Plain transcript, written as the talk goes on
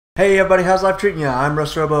Hey everybody, how's life treating ya? I'm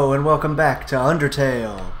RUSS and welcome back to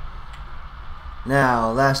Undertale.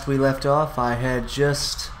 Now, last we left off, I had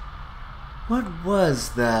just... What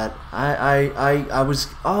was that? I was...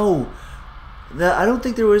 Oh! I don't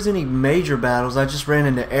think there was any major battles. I just ran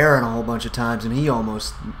into Aaron a whole bunch of times and he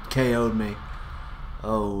almost KO'd me.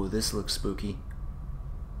 Oh, this looks spooky.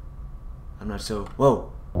 I'm not so...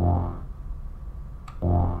 Whoa!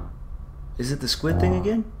 Is it the squid thing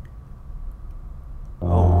again?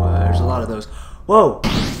 Oh, there's a lot of those. Whoa!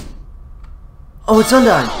 Oh, it's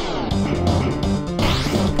Undyne!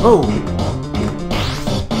 Oh!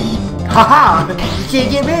 Haha! You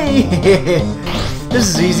can't get me! This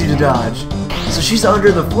is easy to dodge. So she's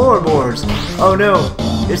under the floorboards. Oh no,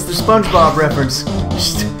 it's the SpongeBob reference.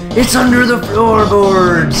 It's under the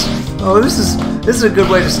floorboards! Oh, this is a good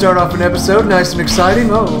way to start off an episode. Nice and exciting.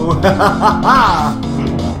 Oh,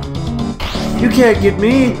 you can't get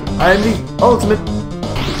me! I am the ultimate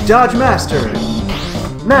Dodge Master!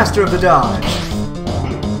 Master of the Dodge!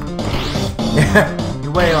 Yeah,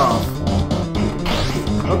 you're way off.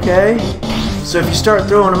 Okay, so if you start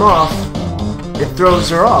throwing them off, it throws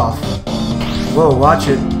her off. Whoa, watch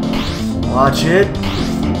it. Watch it.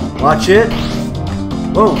 Watch it.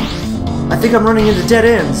 Whoa, I think I'm running into dead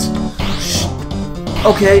ends. Shh.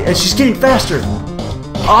 Okay, and she's getting faster.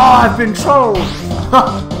 Oh, I've been trolled!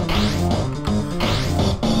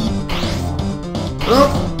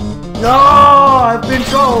 No, I've been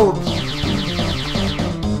trolled!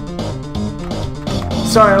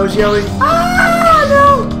 Sorry, I was yelling. Ah,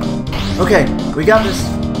 no! Okay, we got this.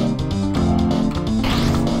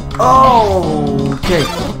 Oh, okay.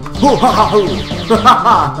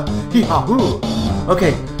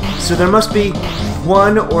 Okay, so there must be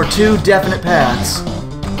one or two definite paths.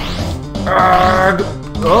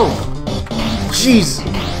 Oh, jeez!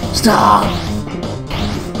 Stop!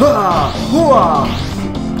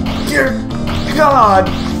 Dear God!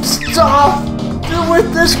 Stop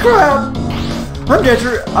with this crap!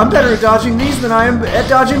 I'm better at dodging these than I am at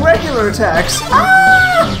dodging regular attacks.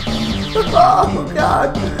 Ah! Oh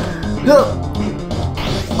God!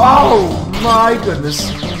 Oh my goodness!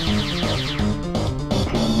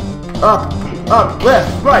 Up, up,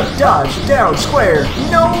 left, right, dodge, down, square.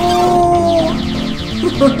 No!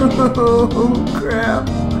 Oh crap!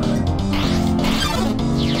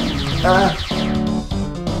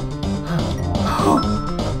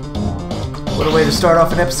 What a way to start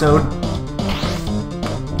off an episode.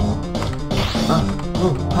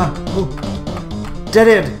 Dead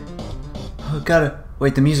end! Oh, gotta...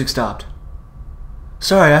 Wait, the music stopped.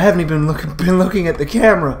 Sorry, I haven't even been looking at the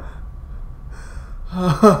camera.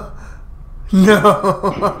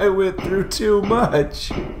 No, I went through too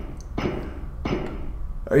much.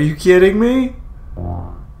 Are you kidding me?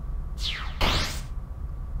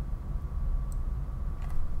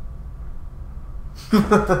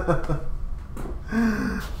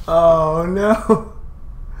 Oh no.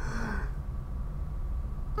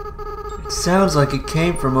 It sounds like it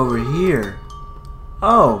came from over here.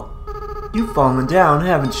 Oh, you've fallen down,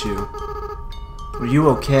 haven't you? Are you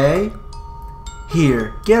okay?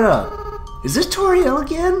 Here, get up. Is this Toriel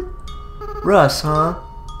again? Russ, huh?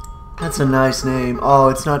 That's a nice name. Oh,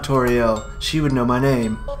 it's not Toriel. She would know my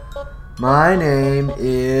name. My name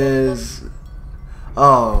is...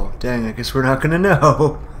 Oh, dang, I guess we're not gonna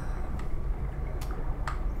know.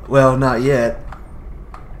 Well, not yet.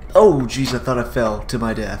 Oh, jeez, I thought I fell to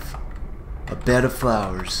my death. A bed of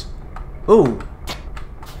flowers. Oh,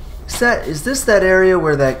 is this that area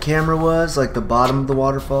where that camera was, like the bottom of the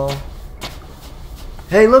waterfall?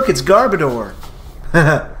 Hey, look, it's Garbodor.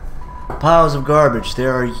 Piles of garbage.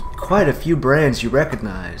 There are quite a few brands you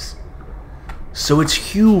recognize. So it's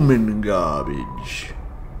human garbage.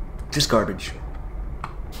 Just garbage.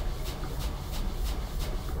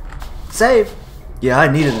 Save! Yeah,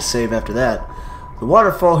 I needed a save after that. The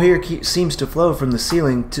waterfall here seems to flow from the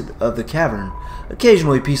ceiling of the cavern.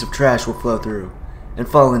 Occasionally a piece of trash will flow through and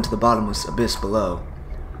fall into the bottomless abyss below.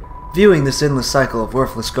 Viewing this endless cycle of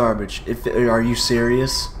worthless garbage, are you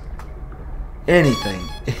serious? Anything.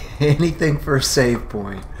 Anything for a save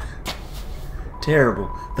point.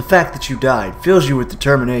 Terrible. The fact that you died fills you with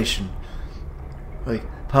determination. Like,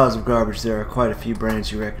 piles of garbage, there are quite a few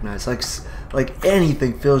brands you recognize. Like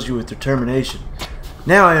anything fills you with determination.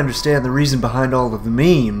 Now I understand the reason behind all of the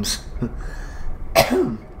memes.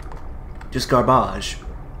 Just garbage.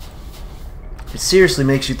 It seriously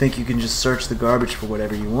makes you think you can just search the garbage for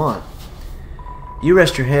whatever you want. You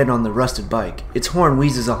rest your head on the rusted bike. Its horn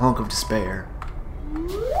wheezes a honk of despair.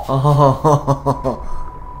 Oh,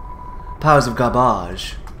 piles of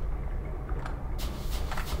garbage.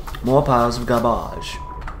 More piles of garbage.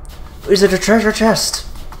 Is it a treasure chest?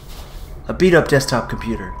 A beat-up desktop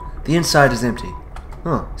computer. The inside is empty.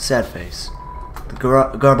 Huh, sad face. The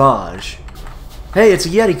garbage. Hey, it's a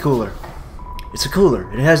Yeti cooler. It's a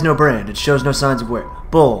cooler. It has no brand. It shows no signs of wear.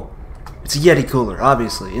 Bull. It's a Yeti cooler,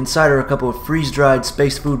 obviously. Inside are a couple of freeze-dried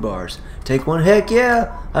space food bars. Take one? Heck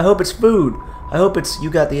yeah! I hope it's food. I hope it's... You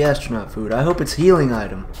got the astronaut food. I hope it's healing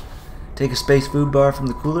item. Take a space food bar from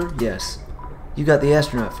the cooler? Yes. You got the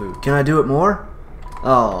astronaut food. Can I do it more?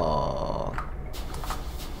 Oh.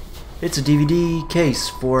 It's a DVD case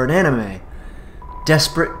for an anime.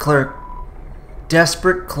 Desperate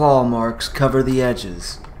claw marks cover the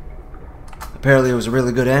edges. Apparently it was a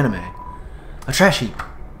really good anime. A trash heap.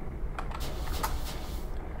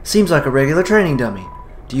 Seems like a regular training dummy.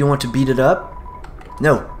 Do you want to beat it up?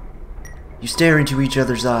 No. You stare into each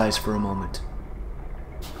other's eyes for a moment.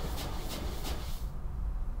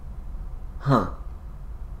 Huh.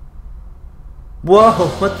 Whoa,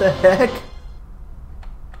 what the heck?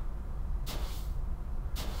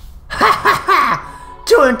 Ha ha ha!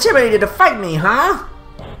 Too intimidated to fight me, huh?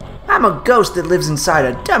 I'm a ghost that lives inside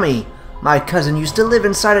a dummy. My cousin used to live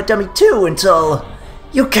inside a dummy too until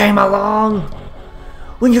you came along.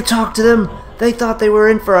 When you talked to them, they thought they were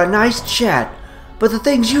in for a nice chat. But the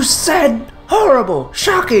things you said, horrible,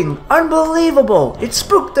 shocking, unbelievable. It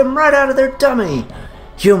spooked them right out of their dummy.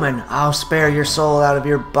 Human, I'll spare your soul out of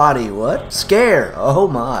your body. What? Scare. Oh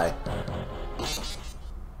my.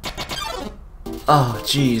 Oh,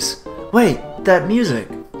 jeez. Wait, that music.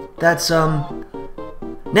 That's,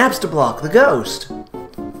 Napster Block, the ghost.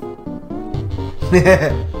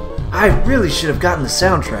 I really should have gotten the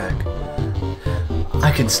soundtrack.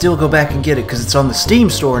 I can still go back and get it because it's on the Steam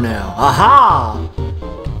store now. Aha!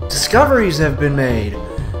 Discoveries have been made.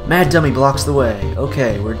 Mad Dummy blocks the way.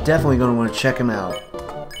 Okay, we're definitely going to want to check him out.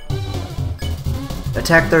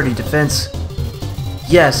 Attack 30, defense.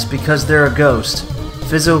 Yes, because they're a ghost.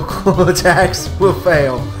 Physical attacks will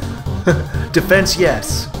fail. Defense,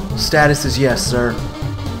 yes. Status is yes, sir.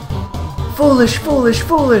 Foolish, foolish,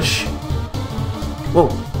 foolish. Whoa.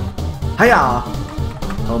 Hiya!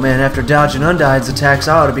 Oh man, after dodging Undyne's attacks,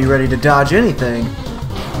 I ought to be ready to dodge anything.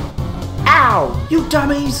 Ow! You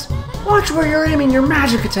dummies! Watch where you're aiming your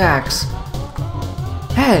magic attacks!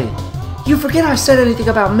 Hey! You forget I said anything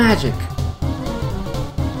about magic!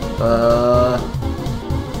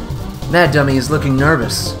 Mad Dummy is looking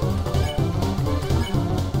nervous.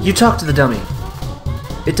 You talk to the dummy.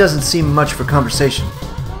 It doesn't seem much for conversation.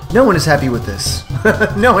 No one is happy with this.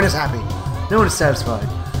 No one is happy. No one is satisfied.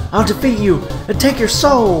 I'll defeat you and take your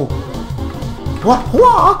soul! Wah,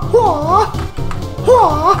 wah, wah,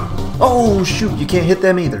 wah. Oh, shoot, you can't hit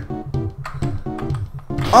them either.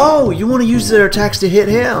 Oh, you want to use their attacks to hit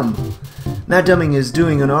him. Mad Dummy is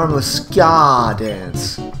doing an armless ska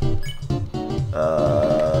dance.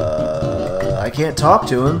 I can't talk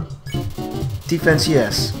to him. Defense,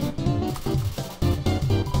 yes.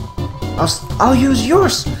 I'll use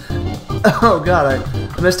yours. Oh god, I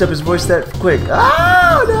messed up his voice that quick.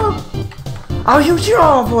 Oh no! I'll use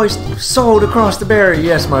your voice, soul to cross the barrier.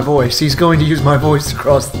 Yes, my voice. He's going to use my voice to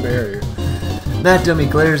cross the barrier. Mad Dummy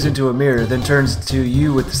glares into a mirror, then turns to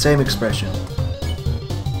you with the same expression.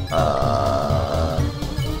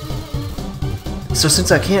 So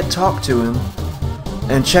since I can't talk to him,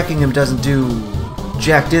 and checking him doesn't do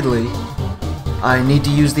jack diddly, I need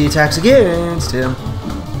to use the attacks against him.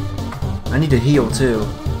 I need to heal too.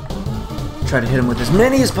 Try to hit him with as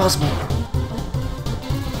many as possible.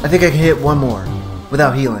 I think I can hit one more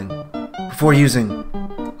without healing before using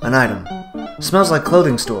an item. Smells like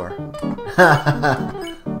clothing store.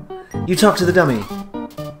 You talk to the dummy.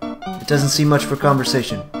 It doesn't seem much for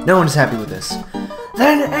conversation. No one is happy with this.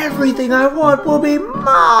 Then everything I want will be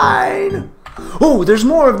mine. Oh, there's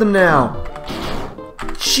more of them now.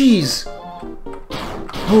 Jeez.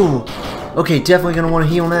 Ooh. Okay, definitely gonna want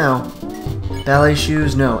to heal now. Ballet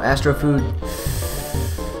shoes, no. Astro food.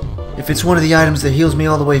 If it's one of the items that heals me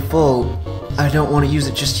all the way full, I don't want to use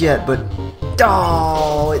it just yet, but...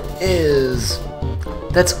 Oh, it is.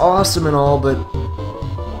 That's awesome and all, but...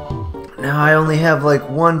 Now I only have like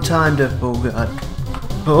one time to... Oh god.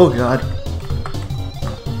 Oh god.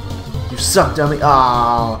 You suck, dummy.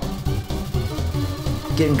 Ah.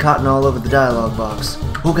 Getting cotton all over the dialogue box.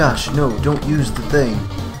 Oh gosh, no, don't use the thing.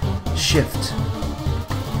 Shift.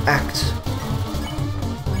 Act.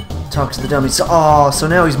 Talk to the dummy. So, oh, so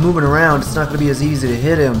now he's moving around. It's not going to be as easy to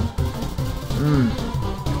hit him.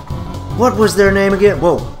 What was their name again?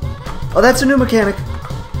 Whoa. Oh, that's a new mechanic.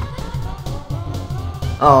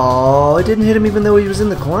 Oh, it didn't hit him even though he was in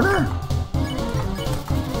the corner?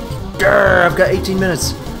 Grr, I've got 18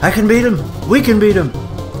 minutes. I can beat him. We can beat him.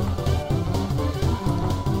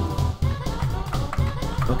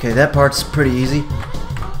 Okay, that part's pretty easy.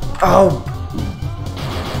 Oh!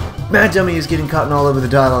 Mad Dummy is getting caught all over the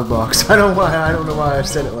dialogue box. I don't know why I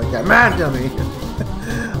said it like that. Mad Dummy!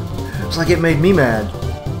 It's like it made me mad.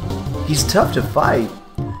 He's tough to fight.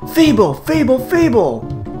 Feeble! Feeble! Feeble!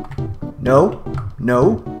 No.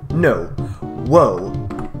 No. No. Whoa.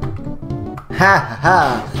 Ha ha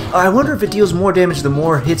ha! I wonder if it deals more damage the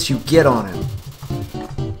more hits you get on him.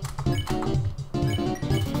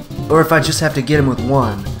 Or if I just have to get him with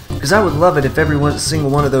one. Because I would love it if every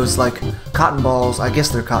single one of those, like, cotton balls, I guess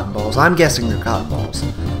they're cotton balls. I'm guessing they're cotton balls.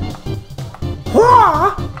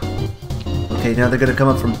 Okay, now they're gonna come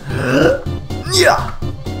up from... Yeah!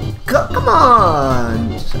 Come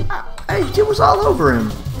on! It was all over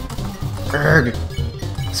him. Urgh.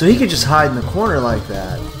 So he could just hide in the corner like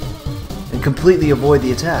that. And completely avoid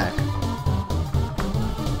the attack.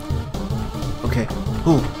 Okay.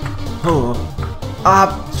 Ooh. Oh.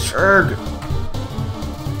 Ah, Urgh.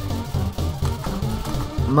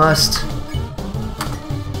 Must.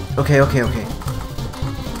 Okay. I'm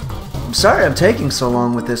sorry I'm taking so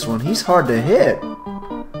long with this one. He's hard to hit.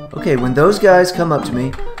 Okay, when those guys come up to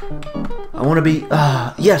me, I want to be...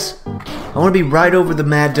 yes! I want to be right over the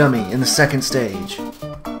Mad Dummy in the second stage.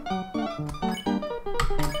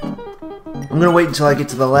 I'm going to wait until I get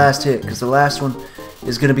to the last hit, because the last one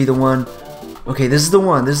is going to be the one... Okay, this is the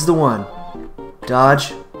one. This is the one.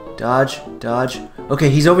 Dodge. Dodge. Dodge. Okay,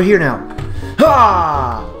 he's over here now.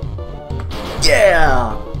 Ha!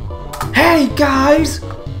 Yeah! Hey, guys!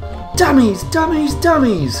 Dummies, dummies,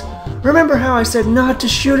 dummies! Remember how I said not to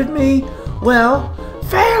shoot at me? Well,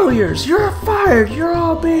 failures! You're fired! You're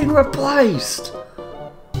all being replaced!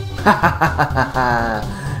 Ha ha ha ha ha!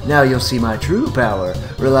 Now you'll see my true power,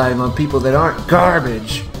 relying on people that aren't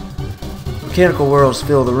garbage! Mechanical whirls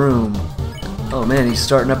fill the room. Oh man, he's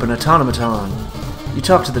starting up an automaton. You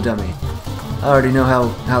talk to the dummy. I already know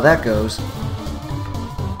how that goes.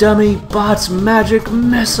 Dummy Bot's magic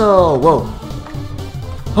missile! Whoa.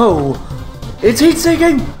 Oh! It's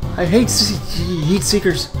heat-seeking! I hate heat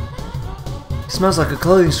seekers. Smells like a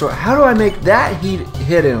clothing store. How do I make that heat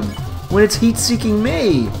hit him when it's heat-seeking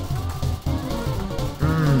me?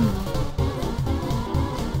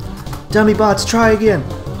 Dummy Bots, try again.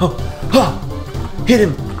 Oh! Ha! Hit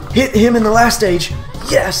him! Hit him in the last stage!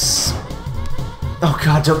 Yes! Oh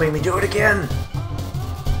god, don't make me do it again!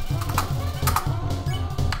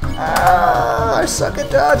 I suck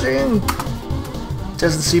at dodging!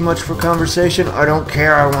 Doesn't see much for conversation. I don't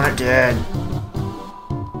care, I want it dead.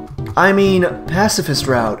 I mean, pacifist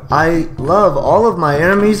route. I love all of my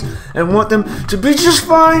enemies and want them to be just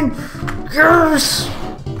fine! Yes!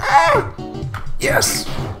 Ah! Yes!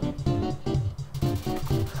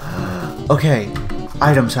 Okay,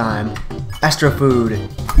 item time. Astro food.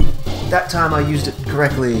 That time I used it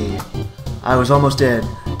correctly. I was almost dead.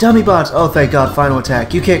 Dummy Bots! Oh, thank God, final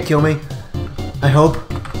attack. You can't kill me. I hope.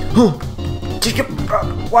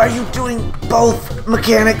 Why are you doing both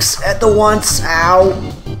mechanics at the once? Ow!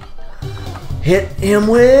 Hit him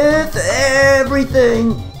with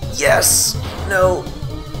everything. Yes! No.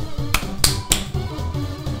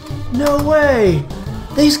 No way!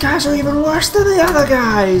 These guys are even worse than the other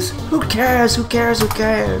guys! Who cares? Who cares? Who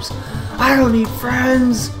cares? I don't need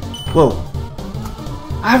friends! Whoa.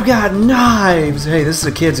 I've got knives! Hey, this is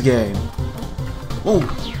a kid's game. Ooh.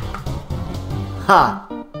 Ha!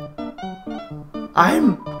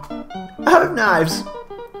 I'm out of knives.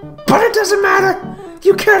 But it doesn't matter!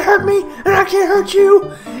 You can't hurt me, and I can't hurt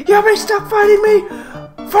you! You'll be stuck fighting me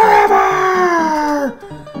forever!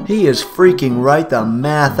 He is freaking right the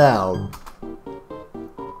math out.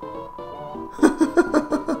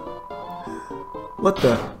 What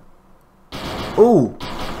the? Oh!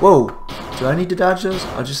 Whoa! Do I need to dodge those?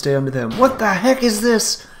 I'll just stay under them. What the heck is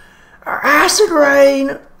this? Acid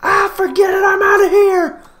rain! Ah, forget it, I'm out of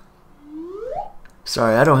here!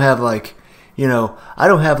 Sorry, I don't have like,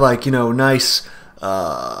 nice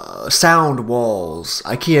sound walls.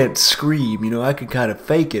 I can't scream, I can kind of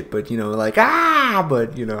fake it, but, like, ah!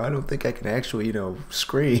 But, I don't think I can actually,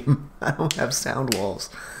 scream. I don't have sound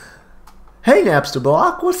walls. Hey, Napster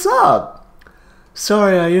Block, what's up?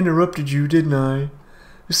 Sorry I interrupted you, didn't I?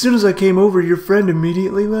 As soon as I came over, your friend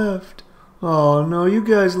immediately left. Oh, no, you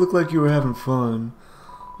guys look like you were having fun.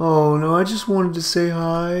 Oh, no, I just wanted to say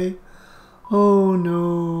hi. Oh,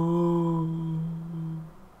 no.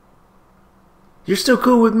 You're still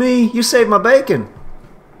cool with me? You saved my bacon.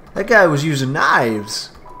 That guy was using knives.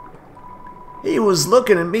 He was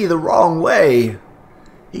looking at me the wrong way.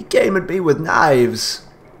 He came at me with knives.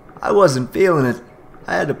 I wasn't feeling it.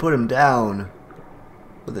 I had to put him down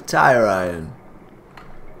with a tire iron.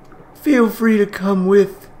 Feel free to come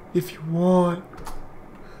with if you want.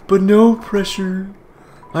 but no pressure.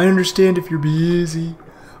 I understand if you're busy.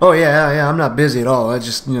 Oh yeah, I'm not busy at all. I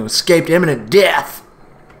just, escaped imminent death.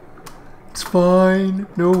 It's fine,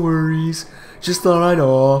 no worries. Just thought I'd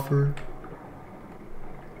offer.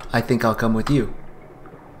 I think I'll come with you.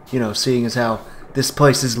 Seeing as how this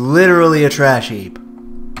place is literally a trash heap.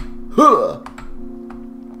 Huh.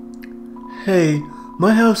 Hey,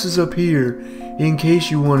 my house is up here, in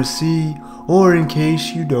case you want to see, or in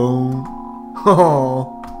case you don't.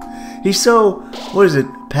 Oh, he's so, what is it,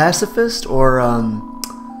 pacifist? Or,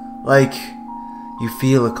 like, you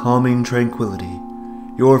feel a calming tranquility.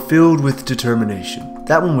 You're filled with determination.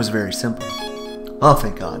 That one was very simple. Oh,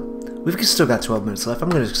 thank God. We've still got 12 minutes left. I'm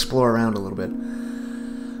going to explore around a little bit.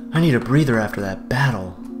 I need a breather after that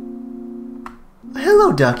battle.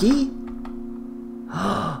 Hello, ducky.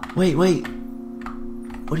 Wait.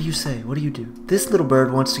 What do you say? What do you do? This little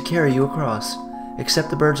bird wants to carry you across. Accept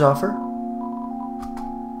the bird's offer?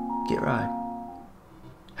 Get right.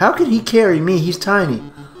 How can he carry me? He's tiny.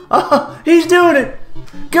 Oh, he's doing it!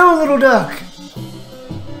 Go, little duck!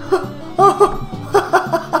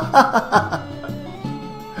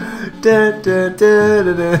 Da, da, da,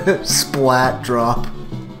 da, da. Splat drop.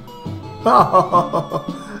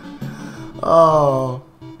 Oh,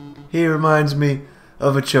 he reminds me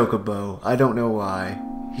of a chocobo. I don't know why.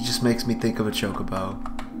 He just makes me think of a chocobo.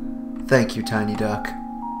 Thank you, tiny duck.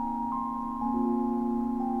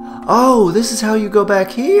 Oh, this is how you go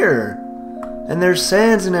back here. And there's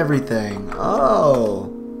sands and everything.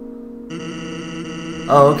 Oh.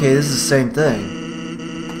 Oh, okay, this is the same thing.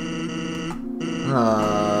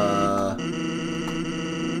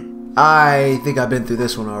 I think I've been through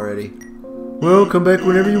this one already. Well, come back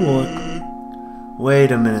whenever you want.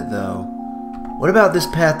 Wait a minute, though. What about this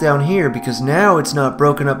path down here? Because now it's not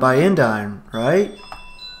broken up by Endine, right?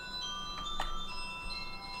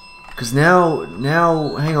 Because now,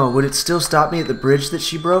 hang on, would it still stop me at the bridge that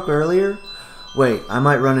she broke earlier? Wait, I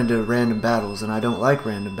might run into random battles, and I don't like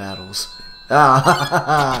random battles.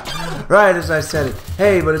 Ah, right as I said it.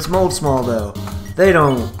 Hey, but it's Mold Small, though. They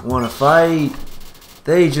don't want to fight.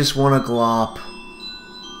 They just want to glop.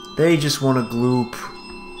 They just want to gloop.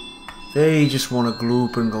 They just want to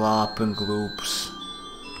gloop and glop and gloops.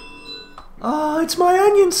 Oh, it's my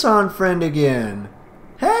onion son friend again.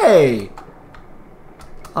 Hey!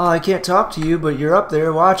 Oh, I can't talk to you, but you're up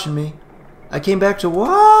there watching me. I came back to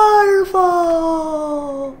Waterfall.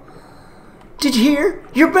 Did you hear?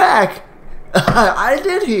 You're back. I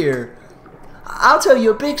did hear. I'll tell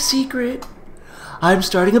you a big secret. I'm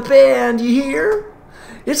starting a band, you hear?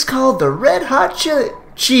 It's called the Red Hot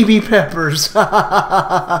Chili Peppers.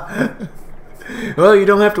 Well, you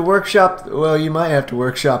don't have to workshop. Well, you might have to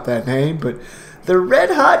workshop that name, but the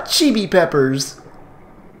Red Hot Chili Peppers.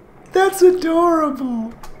 That's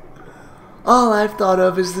adorable. All I've thought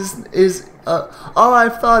of is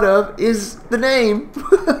the name,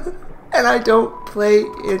 and I don't play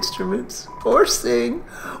instruments or sing.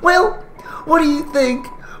 Well, what do you think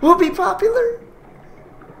will be popular?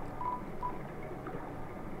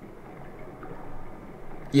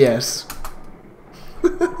 Yes.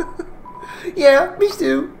 Yeah, me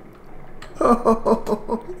too.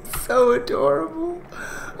 Oh, so adorable.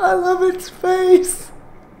 I love its face.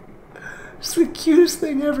 It's the cutest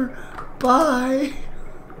thing ever. Bye.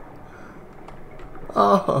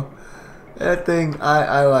 Oh, that thing,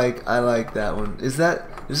 I like that one. Is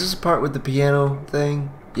this a part with the piano thing?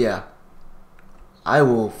 Yeah. I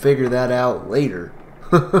will figure that out later.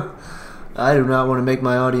 I do not want to make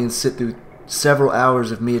my audience sit through several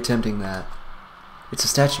hours of me attempting that. It's a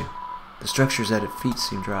statue. The structures at its feet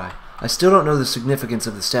seem dry. I still don't know the significance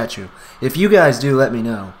of the statue. If you guys do, let me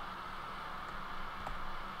know.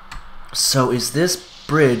 So is this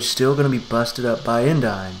bridge still going to be busted up by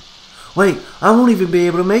Endine? Wait, I won't even be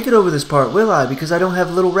able to make it over this part, will I? Because I don't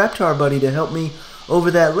have little Reptar Buddy to help me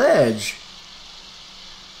over that ledge.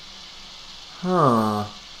 Huh.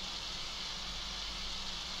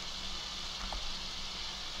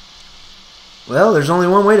 Well, there's only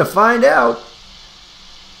one way to find out.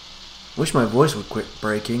 Wish my voice would quit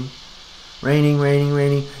breaking. Raining, raining,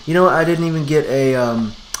 raining. You know what? I didn't even get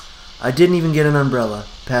an umbrella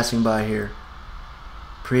passing by here.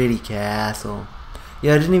 Pretty castle.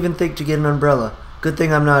 Yeah, I didn't even think to get an umbrella. Good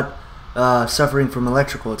thing I'm not suffering from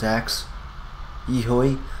electrical attacks.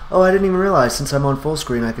 Yeehoy. Oh, I didn't even realize since I'm on full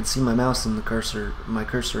screen I could see my mouse and my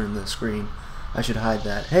cursor in the screen. I should hide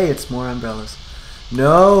that. Hey, it's more umbrellas.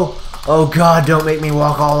 No! Oh God, don't make me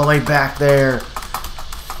walk all the way back there.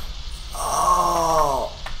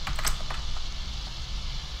 Oh.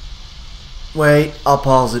 Wait, I'll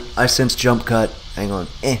pause it. I sense jump cut. Hang on.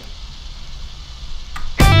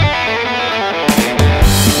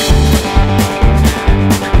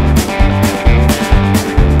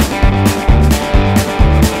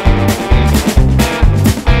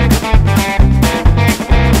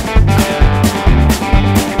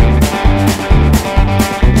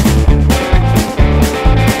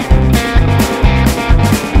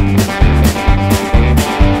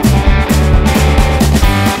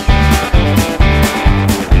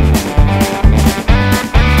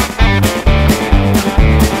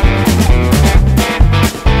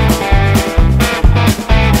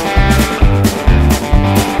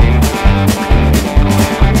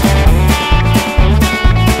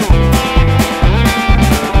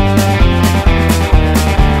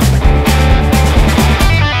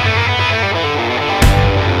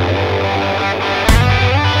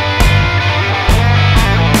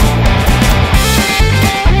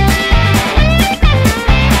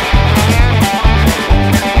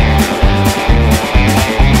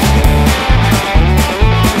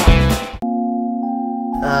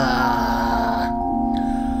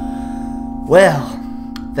 Well,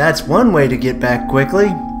 that's one way to get back quickly.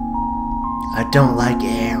 I don't like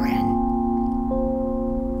Aaron.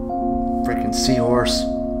 Frickin' seahorse.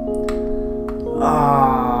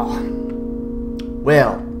 Oh.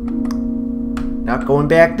 Well, not going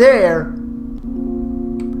back there.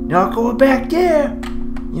 Not going back there.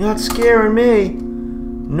 You're not scaring me.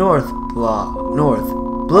 North,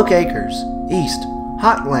 Brook Acres. East,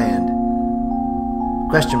 Hotland.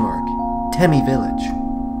 Question mark. Temmie Village.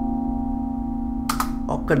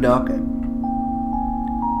 Okadoka.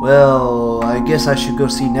 Well, I guess I should go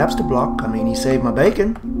see Napster Block. I mean, he saved my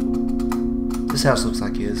bacon. This house looks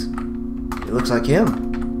like his. It looks like him.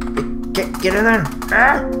 Get in there.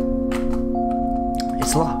 Ah!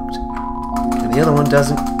 It's locked. And the other one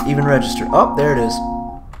doesn't even register. Oh, there it is.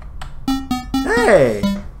 Hey!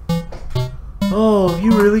 Oh,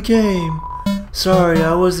 you really came. Sorry,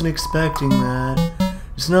 I wasn't expecting that.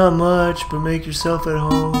 It's not much, but make yourself at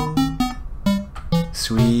home.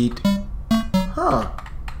 Sweet. Huh.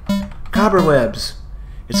 Cobwebs.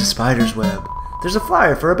 It's a spider's web. There's a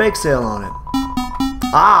flyer for a bake sale on it.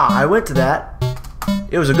 Ah, I went to that.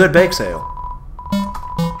 It was a good bake sale.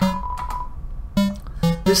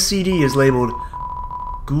 This CD is labeled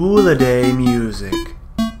Guladay Music.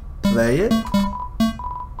 Play it?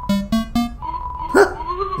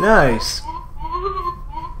 Nice.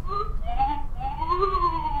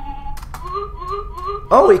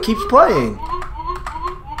 Oh, it keeps playing.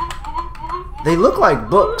 They look like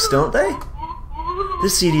books, don't they?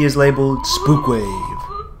 This CD is labeled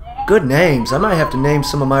Spookwave. Good names. I might have to name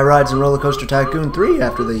some of my rides in Roller Coaster Tycoon 3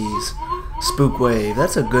 after these. Spookwave.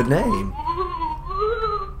 That's a good name.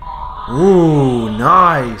 Ooh,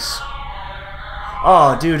 nice.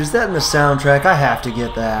 Oh, dude, is that in the soundtrack? I have to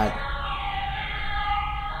get that.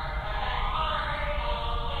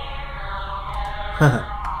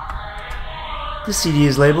 This CD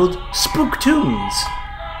is labeled Spooktunes.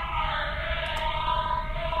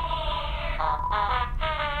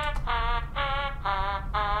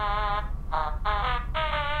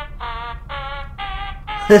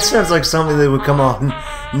 This sounds like something that would come on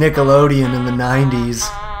Nickelodeon in the 90s.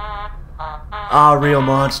 Ah, Real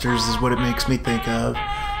Monsters is what it makes me think of.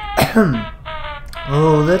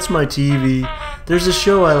 Oh, that's my TV. There's a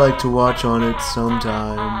show I like to watch on it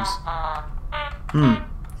sometimes.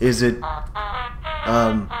 Is it...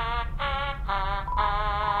 I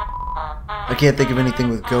can't think of anything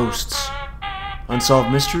with ghosts. Unsolved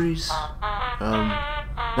Mysteries?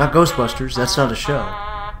 Not Ghostbusters, that's not a show.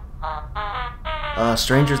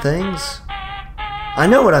 Stranger Things? I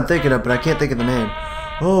know what I'm thinking of, but I can't think of the name.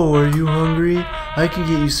 Oh, are you hungry? I can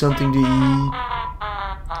get you something to eat.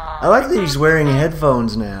 I like that he's wearing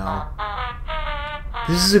headphones now.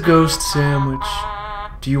 This is a ghost sandwich.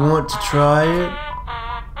 Do you want to try it?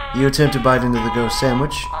 You attempt to bite into the ghost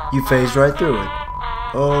sandwich. You phased right through it.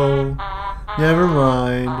 Oh, never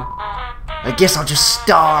mind. I guess I'll just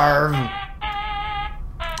starve.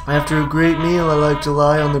 After a great meal, I like to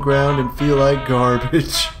lie on the ground and feel like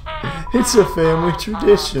garbage. It's a family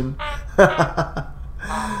tradition.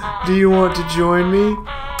 Do you want to join me?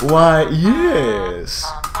 Why, yes.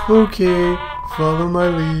 Okay, follow my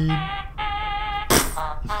lead.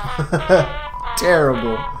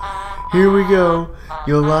 Terrible. Here we go.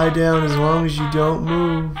 You'll lie down as long as you don't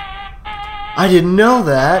move. I didn't know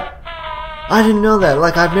that. I didn't know that.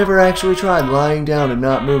 Like, I've never actually tried lying down and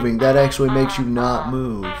not moving. That actually makes you not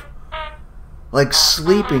move. Like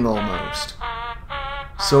sleeping almost.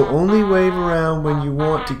 So only wave around when you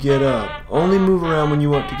want to get up. Only move around when you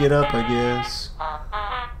want to get up, I guess.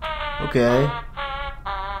 Okay.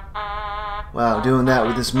 Wow, doing that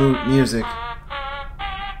with this music.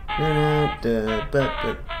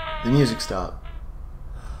 The music stopped.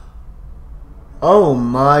 Oh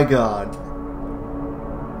my god.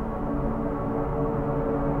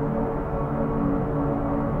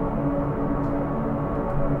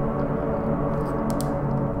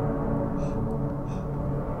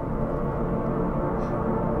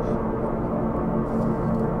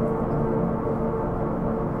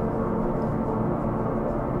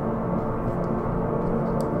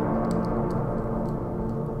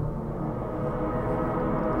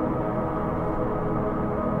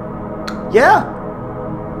 Yeah.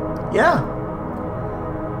 Yeah.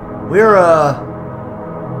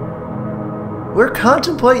 We're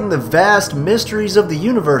contemplating the vast mysteries of the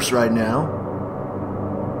universe right now.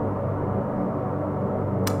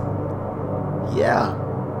 Yeah.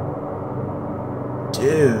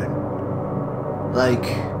 Dude.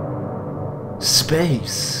 Like,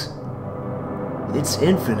 space. It's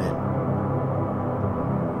infinite.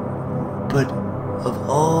 But of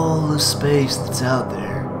all the space that's out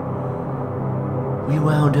there, we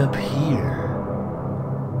wound up here.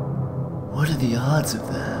 What are the odds of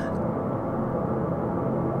that?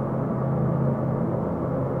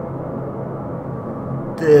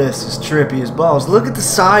 This is trippy as balls. Look at the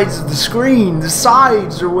sides of the screen. The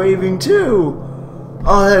sides are waving too.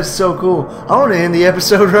 Oh, that's so cool. I want to end the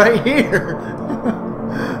episode right here.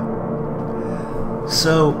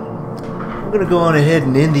 So, I'm going to go on ahead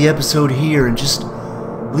and end the episode here and just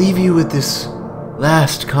leave you with this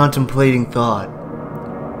last contemplating thought.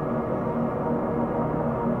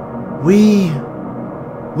 We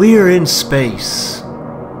are in space,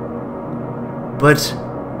 but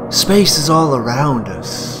space is all around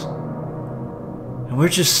us, and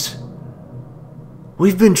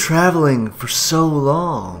we've been traveling for so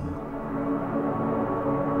long.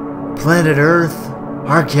 Planet Earth,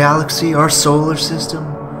 our galaxy, our solar system,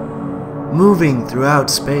 moving throughout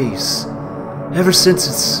space ever since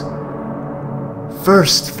its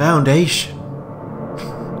first foundation.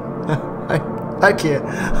 I can't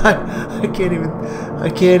even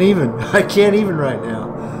right now.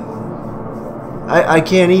 I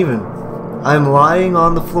can't even. I'm lying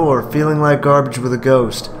on the floor, feeling like garbage with a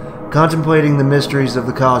ghost, contemplating the mysteries of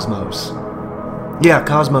the cosmos. Yeah,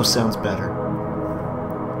 cosmos sounds better.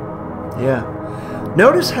 Yeah.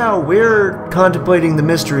 Notice how we're contemplating the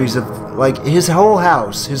mysteries of, like, his whole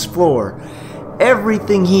house, his floor.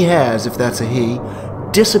 Everything he has, if that's a he,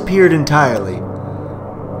 disappeared entirely.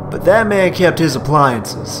 But that man kept his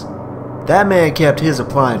appliances.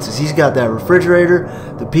 He's got that refrigerator,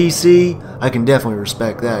 the PC. I can definitely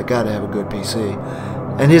respect that. Gotta have a good PC.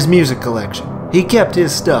 And his music collection. He kept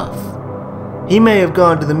his stuff. He may have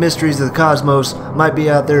gone to the mysteries of the cosmos, might be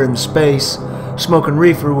out there in space, smoking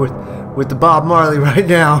reefer with the Bob Marley right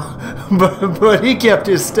now, but he kept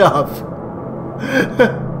his stuff.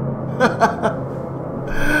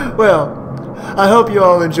 Well, I hope you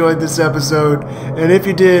all enjoyed this episode, and if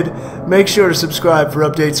you did, make sure to subscribe for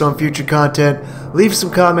updates on future content. Leave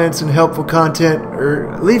some comments and helpful content,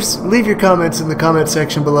 or leave your comments in the comment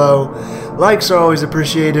section below. Likes are always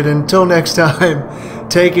appreciated. Until next time,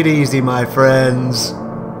 take it easy, my friends,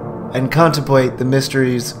 and contemplate the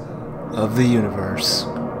mysteries of the universe.